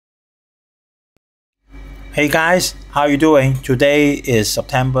Hey guys, how you doing? Today is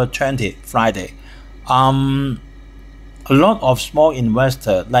September 20, Friday. A lot of small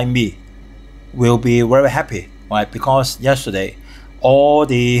investors like me will be very happy, right? Because yesterday, all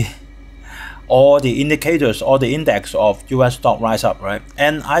the indicators, all the index of U.S. stock rise up, right?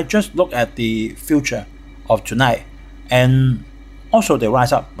 And I just look at the future of tonight, and also they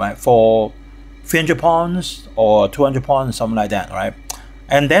rise up, right? For 300 points or 200 points, something like that, right?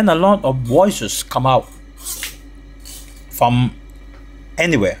 And then a lot of voices come out from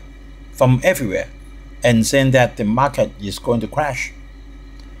anywhere, from everywhere, and saying that the market is going to crash.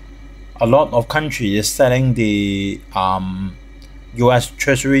 A lot of countries is selling the U.S.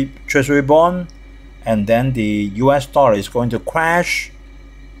 Treasury bond, and then the U.S. dollar is going to crash,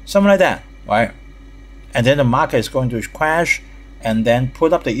 something like that, right? And then the market is going to crash, and then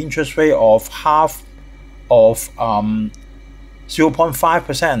put up the interest rate of half of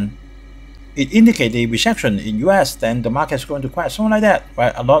 0.5%. It indicates the recession in US, then the market is going to crash, something like that,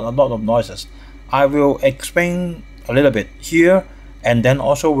 right? A lot of noises. I will explain a little bit here, and then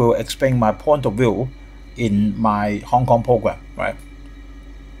also will explain my point of view in my Hong Kong program, right?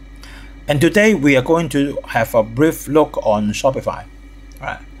 And today we are going to have a brief look on Shopify,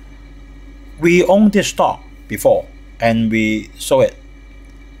 right? We owned this stock before and we sold it.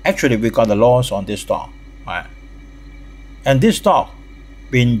 Actually, we got a loss on this stock, right? And this stock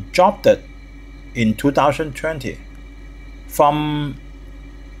been dropped in 2020 from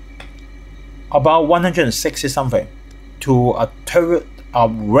about 160 something to a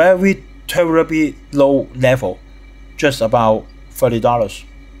very terribly low level, just about $30,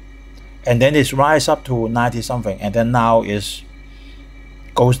 and then it's rise up to 90 something, and then now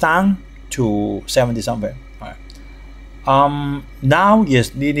goes down to 70 something, right? Now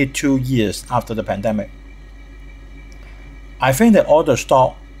is nearly 2 years after the pandemic. I think that all the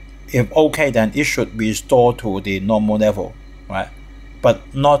stock, if okay, then it should be restored to the normal level, right? But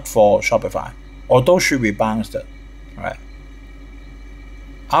not for Shopify, although should be bounced, right?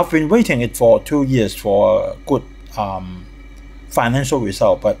 I've been waiting it for 2 years for a good financial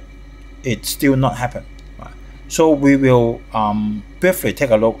result, but it's still not happened, right? So we will briefly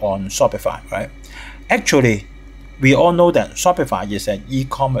take a look on Shopify, right? Actually, we all know that Shopify is an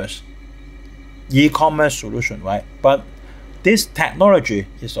e-commerce solution, right? But this technology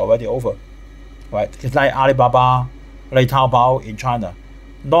is already over, right? It's like Alibaba, like Taobao in China,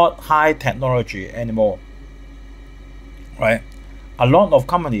 not high technology anymore, right? A lot of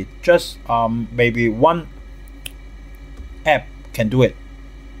companies just maybe one app can do it.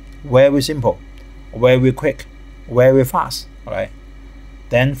 Very simple, very quick, very fast, right?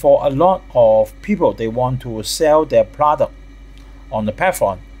 Then for a lot of people, they want to sell their product on the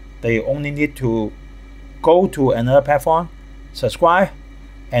platform, they only need to go to another platform, subscribe,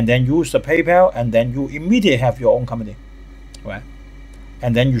 and then use the PayPal, and then you immediately have your own company, right?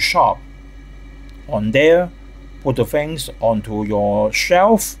 And then you shop on there, put the things onto your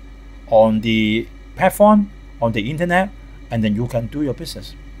shelf on the platform, on the internet, and then you can do your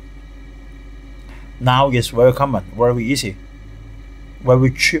business. Now it's very common, very easy, very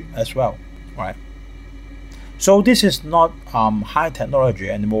cheap as well, right? So this is not high technology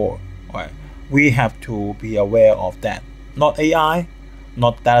anymore, right? We have to be aware of that. Not AI,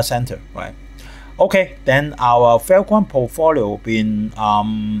 not data center, right? Okay, then our Falcon portfolio been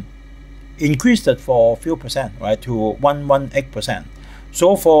increased for a few percent, right, to 118%.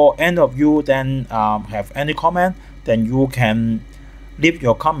 So for any of you then have any comment, then you can leave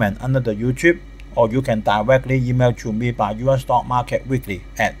your comment under the YouTube, or you can directly email to me by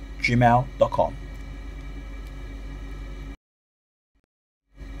Ustockmarketweekly@gmail.com.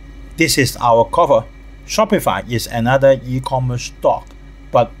 This is our cover. Shopify is another e-commerce stock,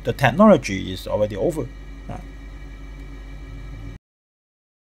 but the technology is already over.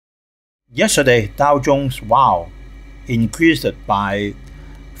 Yesterday, Dow Jones, wow, increased by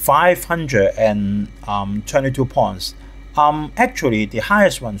 522 points. Actually, the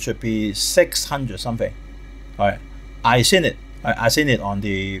highest one should be 600 something. All right, I seen it on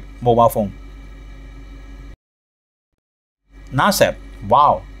the mobile phone. Nasdaq,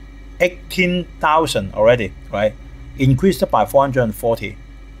 wow, 18,000 already, right? Increased by 440.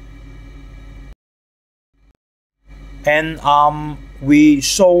 And we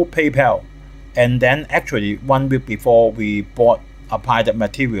sold PayPal, and then actually 1 week before we bought Applied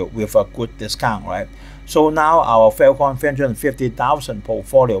Material with a good discount, right? So now our Falcon 350,000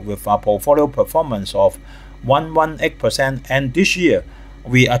 portfolio with a portfolio performance of 118%, and this year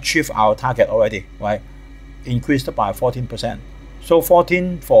we achieved our target already, right? Increased by 14%. So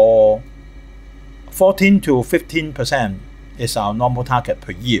 14 to 15% is our normal target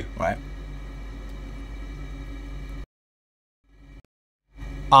per year, right?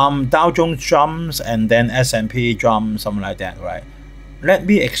 Dow Jones jumps and then S&P jumps, something like that, right? Let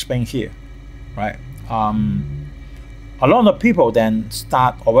me explain here, right? A lot of people then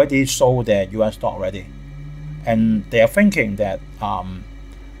start already sold their US stock already, and they are thinking that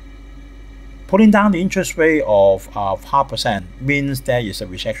putting down the interest rate of 0.5% means there is a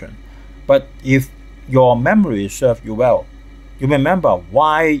recession. But if your memory serves you well, you remember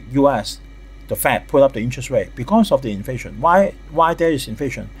why US, the Fed, put up the interest rate because of the inflation. Why there is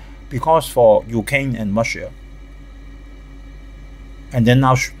inflation? Because for Ukraine and Russia. And then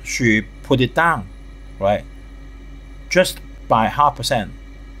now she put it down, right? Just by 0.5%.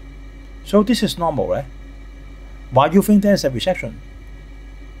 So this is normal, right? Why do you think there's a recession?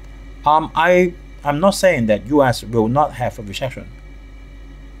 I'm not saying that US will not have a recession,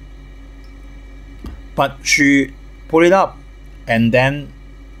 but she put it up and then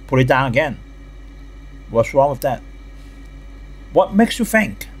put it down again. What's wrong with that? What makes you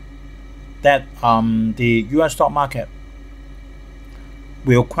think that the US stock market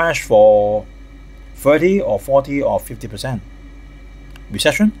will crash for 30 or 40 or 50%?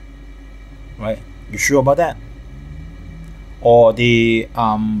 Recession? Right? You sure about that? Or the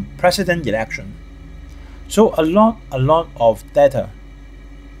president election? So a lot of data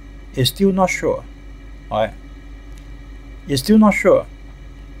is still not sure. Right? It's still not sure.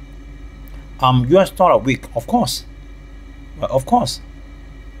 US dollar weak, of course,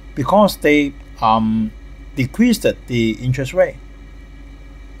 because they decreased the interest rate,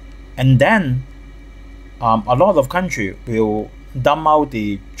 and then a lot of country will dump out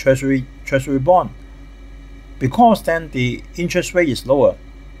the treasury bond, because then the interest rate is lower,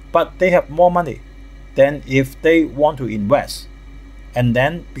 but they have more money than if they want to invest. And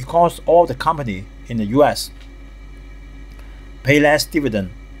then because all the company in the US pay less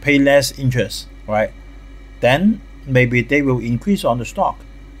dividend, pay less interest, right? Then maybe they will increase on the stock,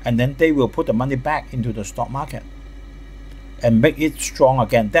 and then they will put the money back into the stock market and make it strong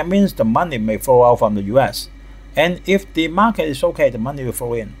again. That means the money may flow out from the US, and if the market is okay, the money will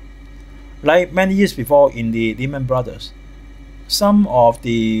flow in. Like many years before in the Lehman Brothers, some of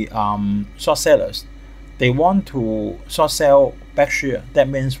the short sellers, they want to short sell Berkshire, that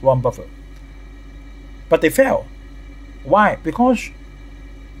means Warren Buffett, but they fail. Why? Because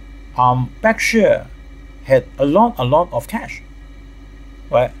Berkshire had a lot of cash,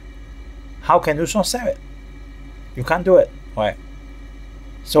 right? How can you short sell it? You can't do it, right?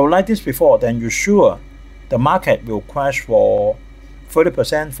 So like this before, then you're sure the market will crash for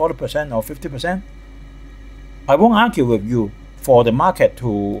 30%, 40%, or 50%. I won't argue with you for the market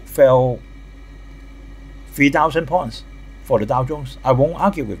to fail 3,000 points for the Dow Jones. I won't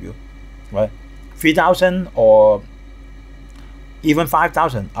argue with you, right? 3,000 or even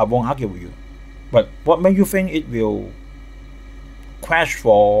 5,000, I won't argue with you. But what makes you think it will crash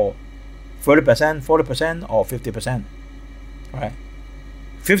for 30%, 40%, or 50%? Right?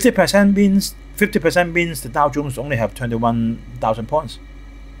 50% means the Dow Jones only have 21,000 points.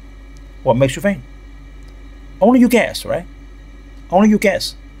 What makes you think? Only you guess, right? Only you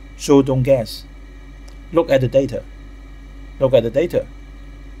guess. So don't guess. Look at the data. Look at the data.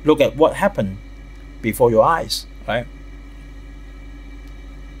 Look at what happened before your eyes, right?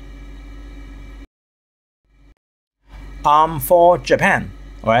 For Japan,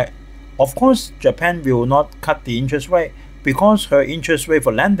 right? Of course, Japan will not cut the interest rate because her interest rate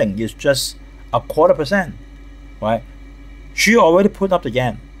for lending is just 0.25%, right? She already put up the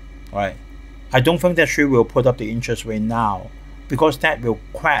yen, right? I don't think that she will put up the interest rate now because that will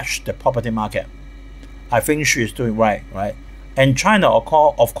crash the property market. I think she is doing right? And China,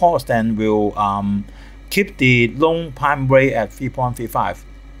 of course, then will keep the loan prime rate at 3.35,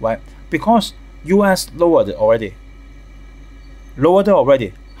 right? Because US lowered it already,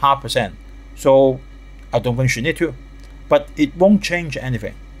 0.5%. So I don't think she need to, but it won't change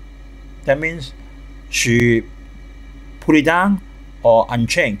anything. That means she put it down or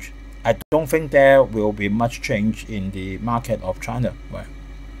unchanged. I don't think there will be much change in the market of China, right?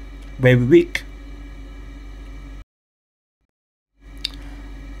 Very weak.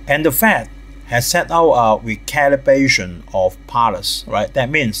 And the Fed has set out a recalibration of policy, right? That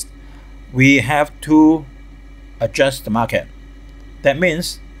means we have to adjust the market. That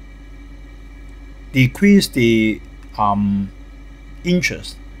means decrease the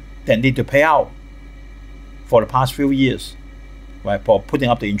interest that need to pay out for the past few years, right, for putting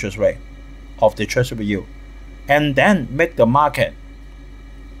up the interest rate of the treasury yield, and then make the market,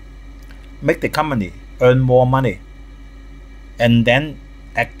 make the company earn more money, and then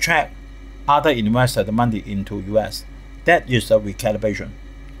attract other investors the money into US. That is a recalibration,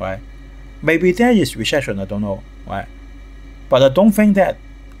 right? Maybe there is recession, I don't know, right? But I don't think that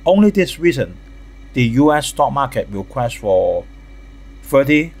only this reason the US stock market will crash for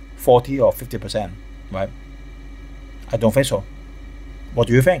 30, 40 or 50%, right? I don't think so. What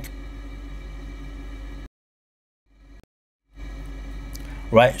do you think?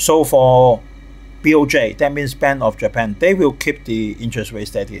 Right, so for BOJ, that means Bank of Japan, they will keep the interest rate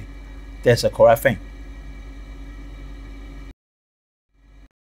steady. That's the correct thing.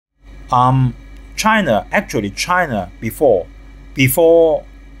 China before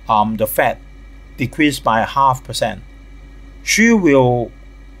the Fed decreased by 0.5%, she will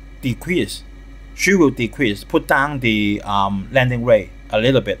decrease, put down the lending rate a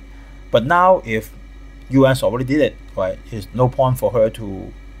little bit. But now if US already did it, right, there's no point for her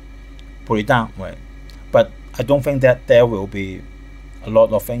to put it down, right? But I don't think that there will be a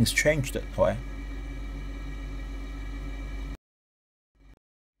lot of things changed, right?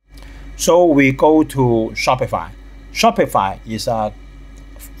 So we go to Shopify. Shopify is a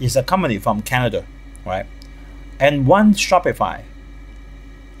company from Canada, right? And once Shopify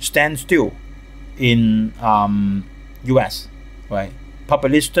stands still in US, right?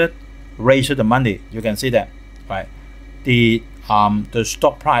 Public listed, raised the money. You can see that, right? The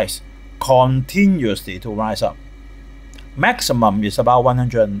stock price continuously to rise up. Maximum is about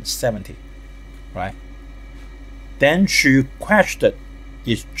 170, right? Then she crashed it.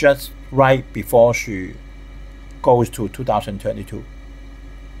 It's just right before she goes to 2022,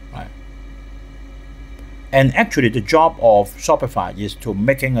 right? And actually the job of Shopify is to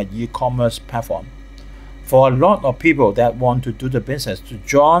making an e-commerce platform for a lot of people that want to do the business, to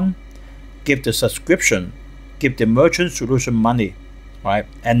join, give the subscription, give the merchant solution money, right?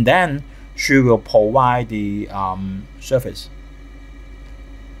 And then she will provide the service.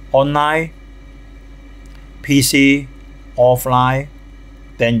 Online, PC, offline,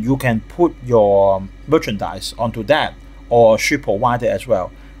 then you can put your merchandise onto that, or she provide it as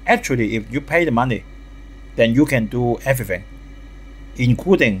well. Actually, if you pay the money, then you can do everything,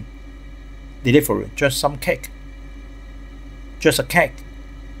 including delivery, just some cake, just a cake,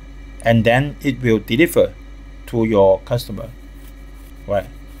 and then it will deliver to your customer, right?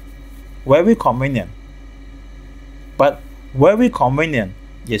 Very convenient, but very convenient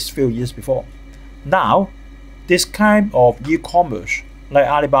is few years before. Now, this kind of e-commerce like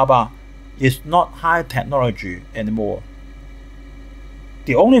Alibaba is not high technology anymore.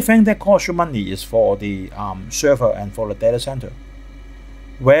 The only thing that costs you money is for the server and for the data center.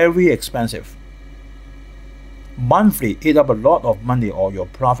 Very expensive. Monthly, eat up a lot of money or your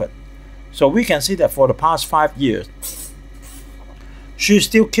profit. So we can see that for the past 5 years, she's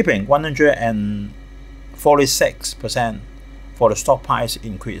still keeping 146% for the stock price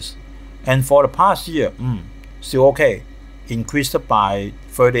increase. And for the past year, still okay, increased by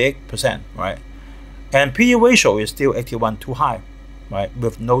 38%, right? And PE ratio is still 81, too high, right,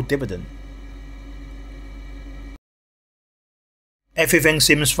 with no dividend. Everything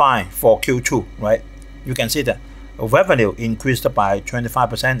seems fine for Q2, right? You can see that revenue increased by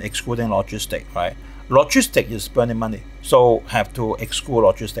 25% excluding logistics, right? Logistics is burning money, so have to exclude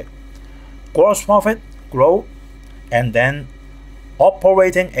logistics. Gross profit grow, and then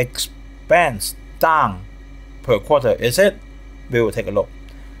operating expense down per quarter. Is it? We will take a look.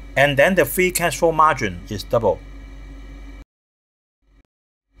 And then the free cash flow margin is double.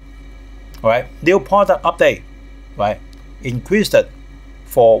 Right? New product update, right? Increased it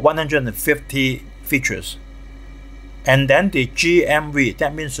for 150 features. And then the GMV,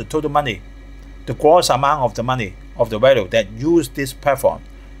 that means the total money, the gross amount of the money, of the value that use this platform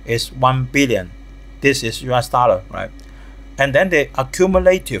is 1 billion. This is US dollar, right? And then the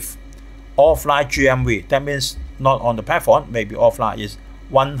accumulative offline GMV, that means not on the platform, maybe offline, is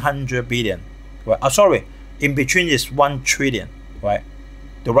 100 billion. Right? Sorry, in between is 1 trillion, right?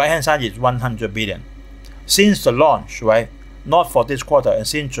 The right hand side is 100 billion. Since the launch, right? Not for this quarter, and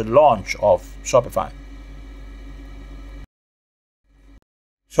since the launch of Shopify.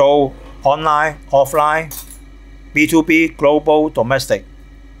 So online, offline, B2B, global, domestic,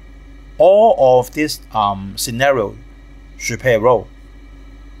 all of this scenario should play a role.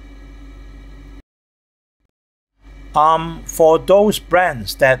 For those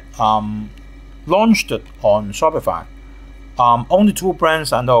brands that launched it on Shopify, only 2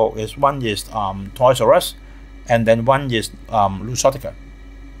 brands I know is one is Toys R Us, and then one is Ustockmarketweekly,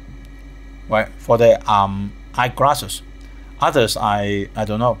 right? For the eyeglasses. Others I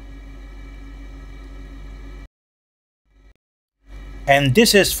don't know. And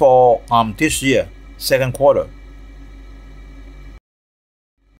this is for this year, second quarter.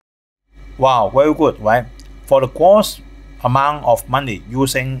 Wow, very good, right? For the gross amount of money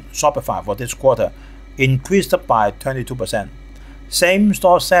using Shopify for this quarter increased by 22%. Same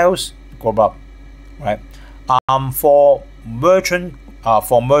store sales go up, right? For merchant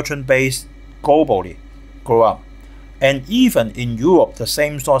base globally grow up, and even in Europe the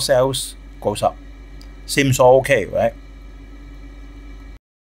same store sales goes up. Seems all okay, right?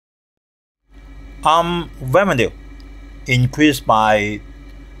 Revenue increased by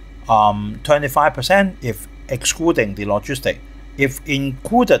 25% if excluding the logistic. If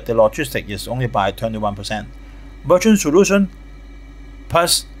included the logistic, is only by 21%. Merchant solution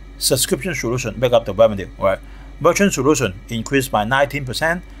plus subscription solution make up the revenue, right? Merchant solution increased by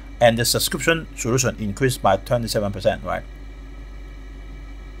 19%, and the subscription solution increased by 27%, right?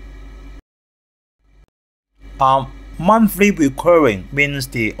 Monthly recurring means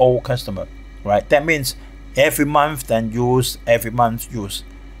the old customer, right? That means every month then use, every month use,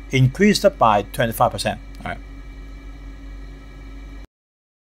 increased by 25%, right?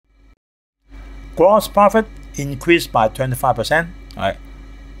 Gross profit increased by 25%, right?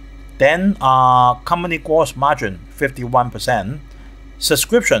 Then company gross margin 51%,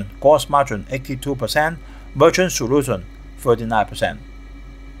 subscription gross margin 82%, merchant solution 39%.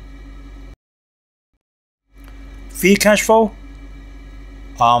 Free cash flow,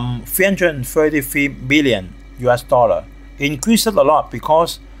 $333 million US dollar, increased a lot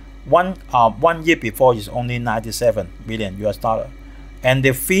because one year before is only 97 million US dollar, and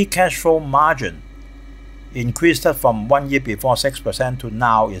the free cash flow margin increased from 1 year before 6% to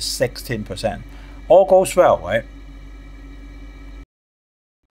now is 16%. All goes well, right?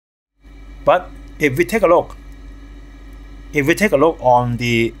 But if we take a look on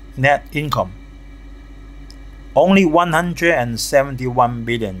the net income, only 171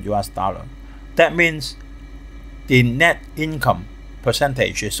 million US dollar. That means the net income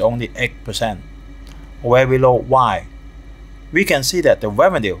percentage is only 8%, very low. Why? We can see that the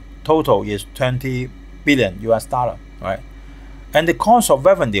revenue total is 20 billion US dollar, right? And the cost of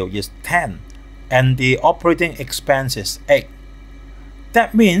revenue is 10, and the operating expense is 8.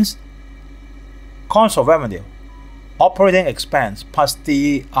 That means cost of revenue, operating expense plus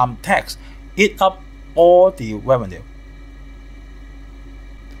the tax eat up all the revenue.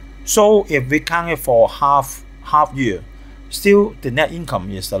 So if we count it for half year, still the net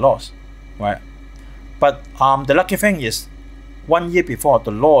income is a loss, right? But the lucky thing is 1 year before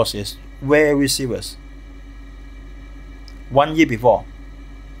the loss is very serious. 1 year before,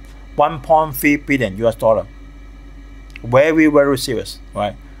 1.3 billion US dollar, very serious,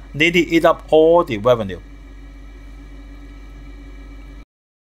 right? Nearly eat up all the revenue.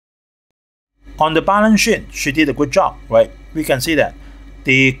 On the balance sheet, she did a good job, right? We can see that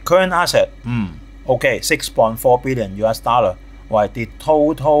the current asset, okay, 6.4 billion US dollar, right? The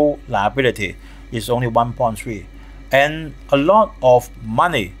total liability is only 1.3, and a lot of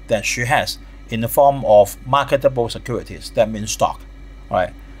money that she has in the form of marketable securities. That means stock,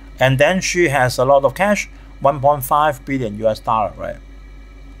 right? And then she has a lot of cash, 1.5 billion US dollar, right?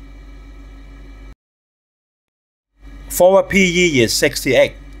 Forward PE is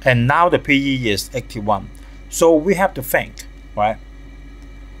 68, and now the PE is 81. So we have to think, right?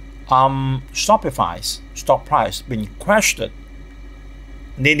 Shopify's stock price been crashed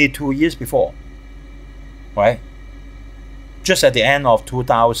nearly 2 years before, right? Just at the end of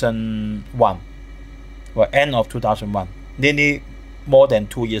 2001, or end of 2001, nearly more than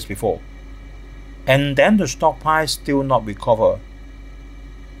 2 years before. And then the stock price still not recover.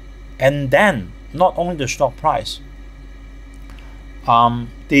 And then not only the stock price,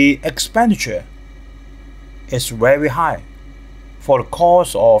 the expenditure is very high for the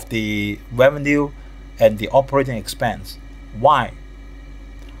cost of the revenue and the operating expense. Why?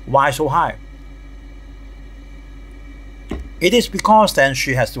 Why so high? It is because then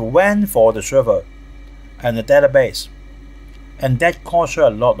she has to rent for the server and the database, and that costs her a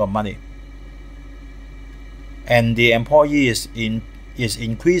lot of money. And the employee is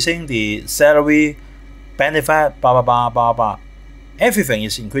increasing the salary, benefit, blah blah blah blah blah. Everything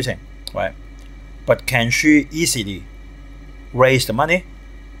is increasing, right? But can she easily raise the money?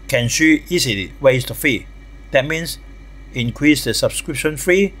 Can she easily raise the fee? That means increase the subscription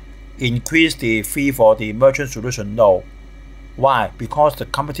fee, increase the fee for the merchant solution? No. Why? Because the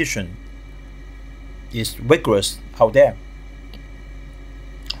competition is rigorous out there.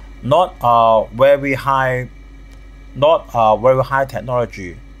 Not very high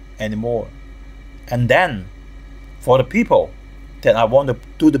technology anymore. And then for the people that I want to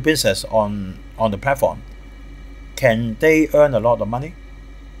do the business on the platform, can they earn a lot of money?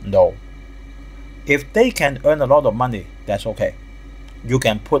 No. If they can earn a lot of money, that's okay. You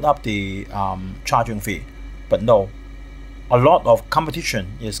can put up the charging fee. But no, a lot of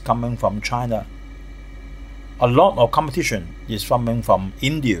competition is coming from China. a lot of competition is coming from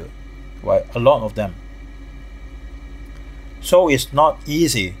India, right? A lot of them. So it's not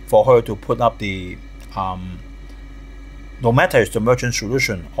easy for her to put up the no matter it's the merchant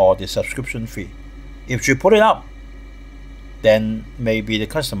solution or the subscription fee. If she put it up, then maybe the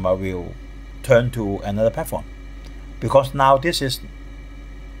customer will turn to another platform, because now this is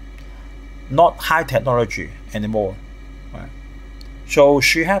not high technology anymore, right? So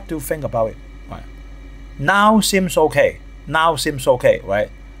she had to think about it, right? Now seems okay, right?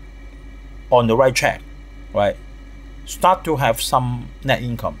 On the right track, right? Start to have some net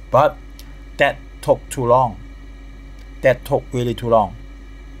income, but that took too long. That took really too long,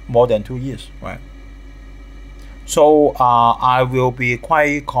 more than 2 years, right? So I will be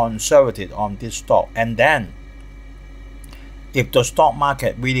quite conservative on this stock, and then if the stock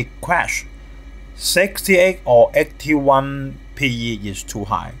market really crash, 68 or 81 PE is too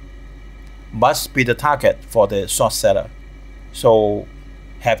high. Must be the target for the short seller. So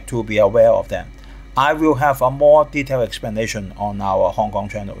have to be aware of that. I will have a more detailed explanation on our Hong Kong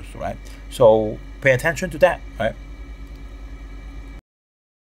channels, right? So pay attention to that, right?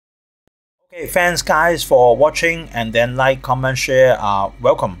 Okay, thanks guys for watching, and then like, comment, share are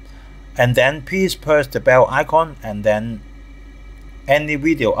welcome. And then please press the bell icon, and then any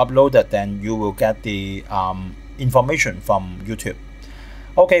video uploaded, then you will get the information from YouTube.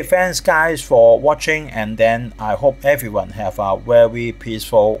 Okay, thanks guys for watching, and then I hope everyone have a very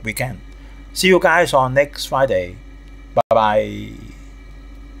peaceful weekend. See you guys on next Friday. Bye bye.